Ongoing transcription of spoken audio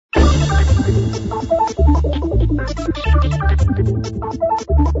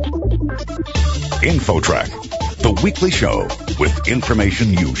InfoTrack, the weekly show with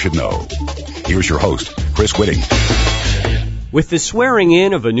information you should know. Here's your host, Chris Whitting. With the swearing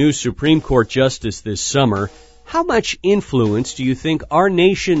in of a new Supreme Court justice this summer, how much influence do you think our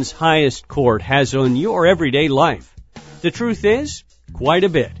nation's highest court has on your everyday life? The truth is, quite a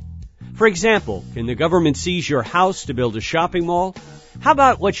bit. For example, can the government seize your house to build a shopping mall? How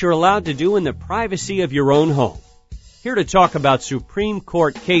about what you're allowed to do in the privacy of your own home? Here to talk about Supreme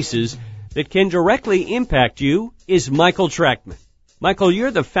Court cases that can directly impact you is Michael Trachtman. Michael,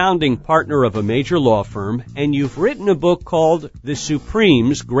 you're the founding partner of a major law firm, and you've written a book called The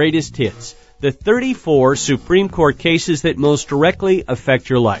Supreme's Greatest Hits, the 34 Supreme Court cases that most directly affect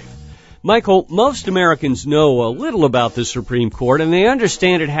your life. Michael, most Americans know a little about the Supreme Court, and they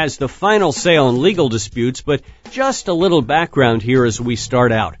understand it has the final say on legal disputes, but just a little background here as we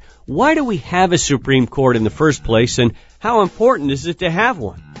start out. Why do we have a Supreme Court in the first place, and how important is it to have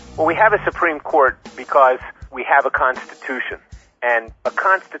one? Well, we have a Supreme Court because we have a Constitution. And a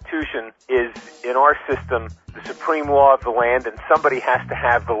Constitution is, in our system, the supreme law of the land, and somebody has to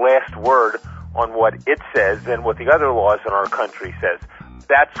have the last word on what it says and what the other laws in our country says.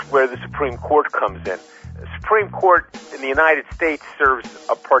 That's where the Supreme Court comes in. The Supreme Court in the United States serves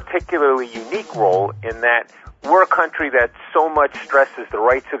a particularly unique role in that we're a country that so much stresses the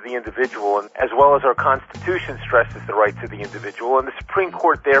rights of the individual, and as well as our Constitution stresses the rights of the individual, and the Supreme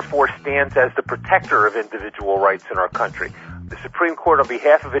Court therefore stands as the protector of individual rights in our country. The Supreme Court, on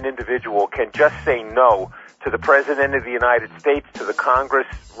behalf of an individual, can just say no to the President of the United States, to the Congress,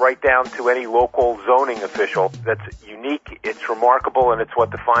 right down to any local zoning official. That's unique, it's remarkable, and it's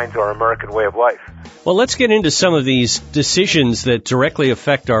what defines our American way of life. Well, let's get into some of these decisions that directly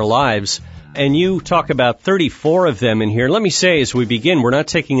affect our lives. And you talk about 34 of them in here. Let me say, as we begin, we're not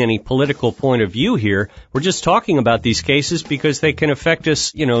taking any political point of view here. We're just talking about these cases because they can affect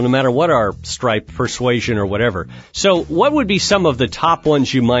us, no matter what our stripe, persuasion, or whatever. So what would be some of the top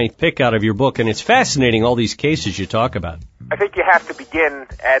ones you might pick out of your book? And it's fascinating, all these cases you talk about. I think you have to begin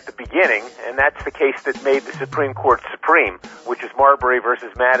at the beginning, and that's the case that made the Supreme Court supreme, which is Marbury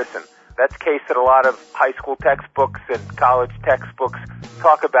versus Madison. That's a case that a lot of high school textbooks and college textbooks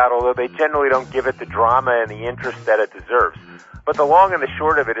talk about, although they generally don't give it the drama and the interest that it deserves. But the long and the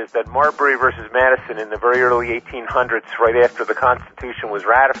short of it is that Marbury versus Madison in the very early 1800s, right after the Constitution was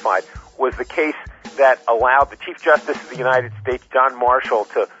ratified, was the case that allowed the Chief Justice of the United States, John Marshall,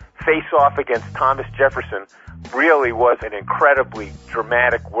 to face off against Thomas Jefferson. Really was an incredibly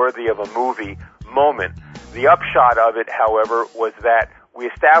dramatic, worthy of a movie moment. The upshot of it, however, was that we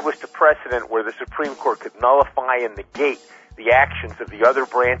established a precedent where the Supreme Court could nullify and negate the actions of the other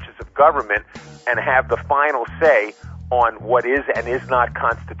branches of government and have the final say on what is and is not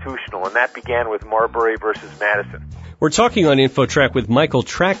constitutional. And that began with Marbury versus Madison. We're talking on InfoTrack with Michael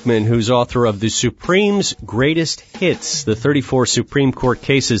Trachtman, who's author of The Supreme's Greatest Hits, the 34 Supreme Court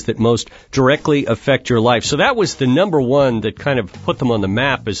cases that most directly affect your life. So that was the number one that kind of put them on the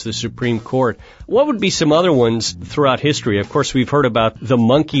map as the Supreme Court. What would be some other ones throughout history? Of course, we've heard about the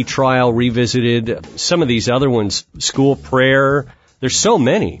Monkey Trial revisited, some of these other ones, school prayer. There's so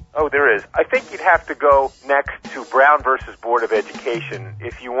many. Oh, there is. I think you'd have to go next to Brown versus Board of Education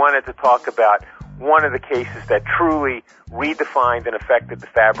if you wanted to talk about one of the cases that truly redefined and affected the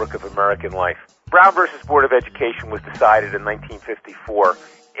fabric of American life. Brown versus Board of Education was decided in 1954.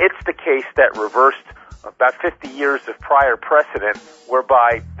 It's the case that reversed about 50 years of prior precedent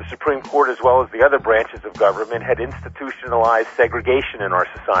whereby the Supreme Court, as well as the other branches of government, had institutionalized segregation in our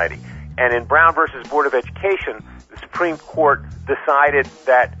society. And in Brown versus Board of Education, the Supreme Court decided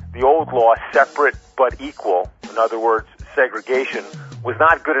that the old law, separate but equal, in other words, segregation, was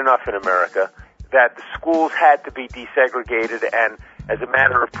not good enough in America, that the schools had to be desegregated, and as a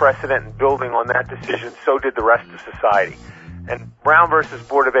matter of precedent and building on that decision, so did the rest of society. And Brown versus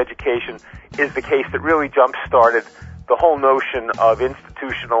Board of Education is the case that really jump-started the whole notion of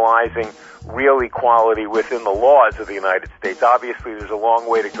institutionalizing real equality within the laws of the United States. Obviously, there's a long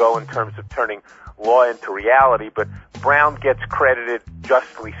way to go in terms of turning law into reality, but Brown gets credited,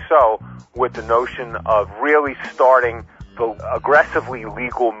 justly so, with the notion of really starting the aggressively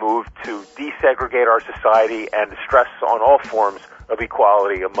legal move to desegregate our society and stress on all forms of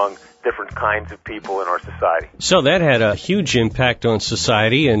equality among different kinds of people in our society. So that had a huge impact on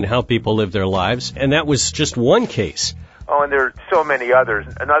society and how people live their lives, and that was just one case. Oh, and there are so many others.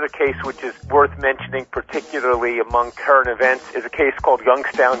 Another case which is worth mentioning, particularly among current events, is a case called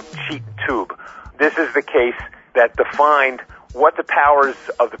Youngstown Sheet and Tube. This is the case that defined what the powers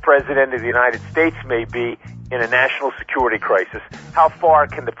of the President of the United States may be in a national security crisis? How far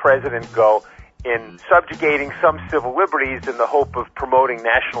can the president go in subjugating some civil liberties in the hope of promoting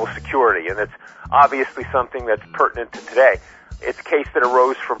national security? And it's obviously something that's pertinent to today. It's a case that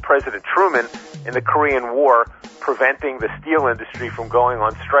arose from President Truman in the Korean War, preventing the steel industry from going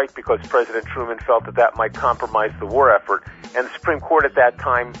on strike because President Truman felt that that might compromise the war effort. And the Supreme Court at that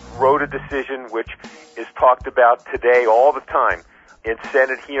time wrote a decision which is talked about today all the time in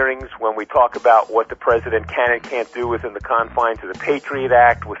Senate hearings when we talk about what the president can and can't do within the confines of the Patriot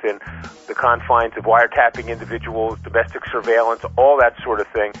Act, within the confines of wiretapping individuals, domestic surveillance, all that sort of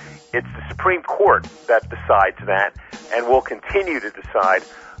thing. It's the Supreme Court that decides that and will continue to decide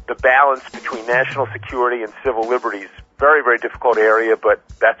the balance between national security and civil liberties. Very, very difficult area, but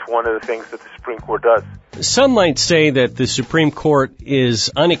that's one of the things that the Supreme Court does. Some might say that the Supreme Court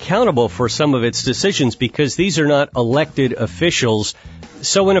is unaccountable for some of its decisions because these are not elected officials.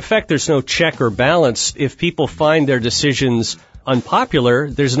 So in effect, there's no check or balance. If people find their decisions unpopular,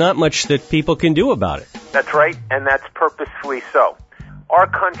 there's not much that people can do about it. That's right, and that's purposefully so. Our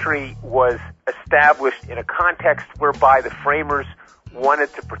country was established in a context whereby the framers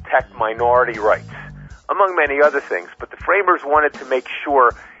wanted to protect minority rights, among many other things. But the framers wanted to make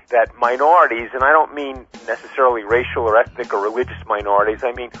sure that minorities, and I don't mean necessarily racial or ethnic or religious minorities,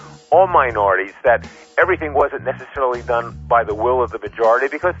 I mean all minorities, that everything wasn't necessarily done by the will of the majority,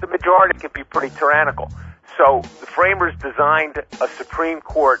 because the majority can be pretty tyrannical. So the framers designed a Supreme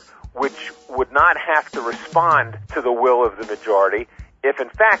Court which would not have to respond to the will of the majority if, in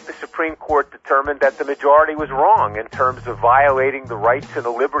fact, the Supreme Court determined that the majority was wrong in terms of violating the rights and the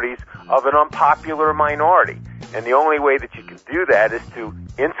liberties of an unpopular minority. And the only way that you can do that is to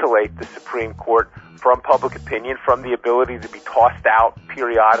insulate the Supreme Court from public opinion, from the ability to be tossed out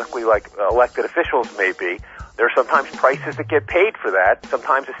periodically like elected officials may be. There are sometimes prices that get paid for that.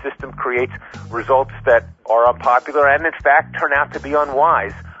 Sometimes a system creates results that are unpopular and, in fact, turn out to be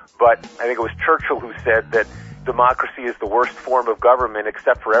unwise. But I think it was Churchill who said that democracy is the worst form of government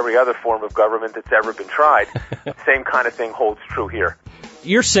except for every other form of government that's ever been tried. Same kind of thing holds true here.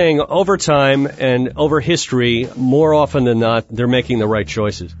 You're saying over time and over history, more often than not, they're making the right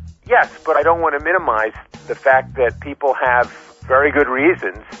choices. Yes, but I don't want to minimize the fact that people have very good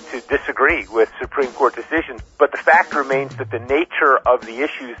reasons to disagree with Supreme Court decisions. But the fact remains that the nature of the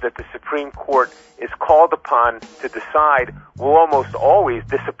issues that the Supreme Court is called upon to decide will almost always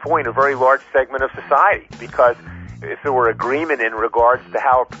disappoint a very large segment of society, because if there were agreement in regards to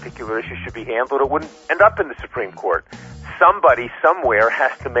how a particular issue should be handled, it wouldn't end up in the Supreme Court. Somebody somewhere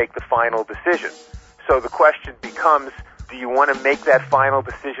has to make the final decision. So the question becomes, do you want to make that final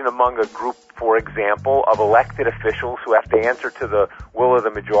decision among a group, for example, of elected officials who have to answer to the will of the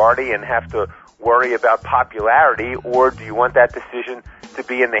majority and have to worry about popularity, or do you want that decision to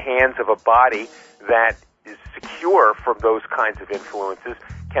be in the hands of a body that is secure from those kinds of influences,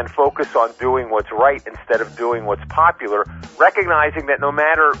 can focus on doing what's right instead of doing what's popular, recognizing that no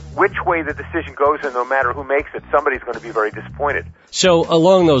matter which way the decision goes and no matter who makes it, somebody's going to be very disappointed. So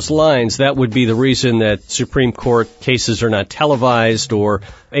along those lines, that would be the reason that Supreme Court cases are not televised or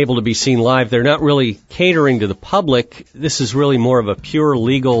able to be seen live. They're not really catering to the public. This is really more of a pure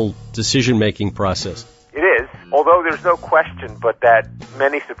legal decision-making process. It is, although there's no question but that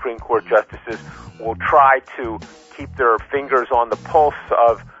many Supreme Court justices will try to keep their fingers on the pulse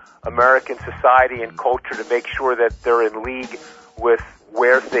of American society and culture to make sure that they're in league with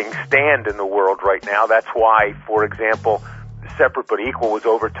where things stand in the world right now. That's why, for example, separate but equal was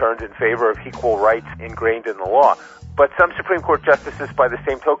overturned in favor of equal rights ingrained in the law. But some Supreme Court justices, by the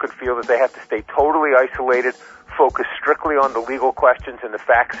same token, feel that they have to stay totally isolated, focus strictly on the legal questions and the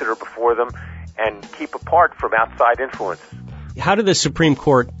facts that are before them, and keep apart from outside influence. How did the Supreme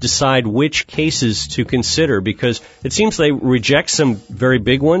Court decide which cases to consider? Because it seems they reject some very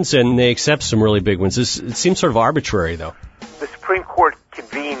big ones and they accept some really big ones. It seems sort of arbitrary, though. The Supreme Court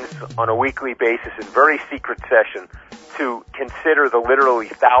convenes on a weekly basis in very secret session to consider the literally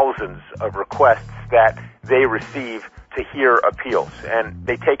thousands of requests that they receive to hear appeals. And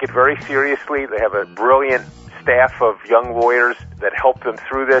they take it very seriously. They have a brilliant staff of young lawyers that help them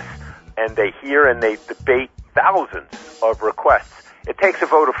through this, and they hear and they debate thousands of requests. It takes a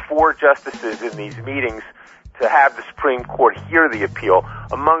vote of 4 justices in these meetings to have the Supreme Court hear the appeal.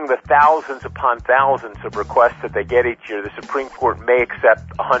 Among the thousands upon thousands of requests that they get each year, the Supreme Court may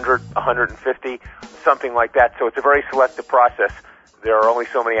accept 100, 150, something like that. So it's a very selective process. There are only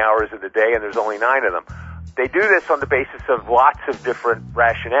so many hours in the day, and there's only 9 of them. They do this on the basis of lots of different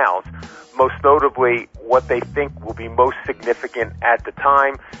rationales, most notably what they think will be most significant at the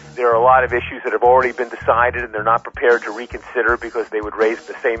time. there are a lot of issues that have already been decided and they're not prepared to reconsider because they would raise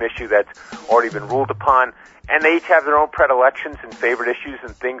the same issue that's already been ruled upon. And they each have their own predilections and favorite issues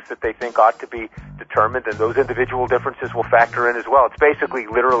and things that they think ought to be determined, and those individual differences will factor in as well. It's basically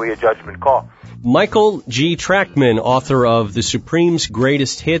literally a judgment call. Michael G. Trachtman, author of The Supreme's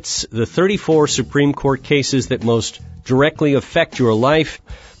Greatest Hits, the 34 Supreme Court cases that most directly affect your life.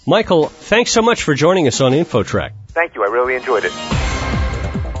 Michael, thanks so much for joining us on InfoTrack. Thank you. I really enjoyed it.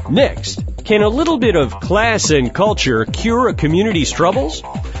 Next, can a little bit of class and culture cure a community's troubles?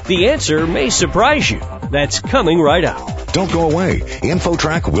 The answer may surprise you. That's coming right up. Don't go away.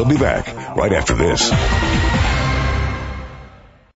 InfoTrack will be back right after this.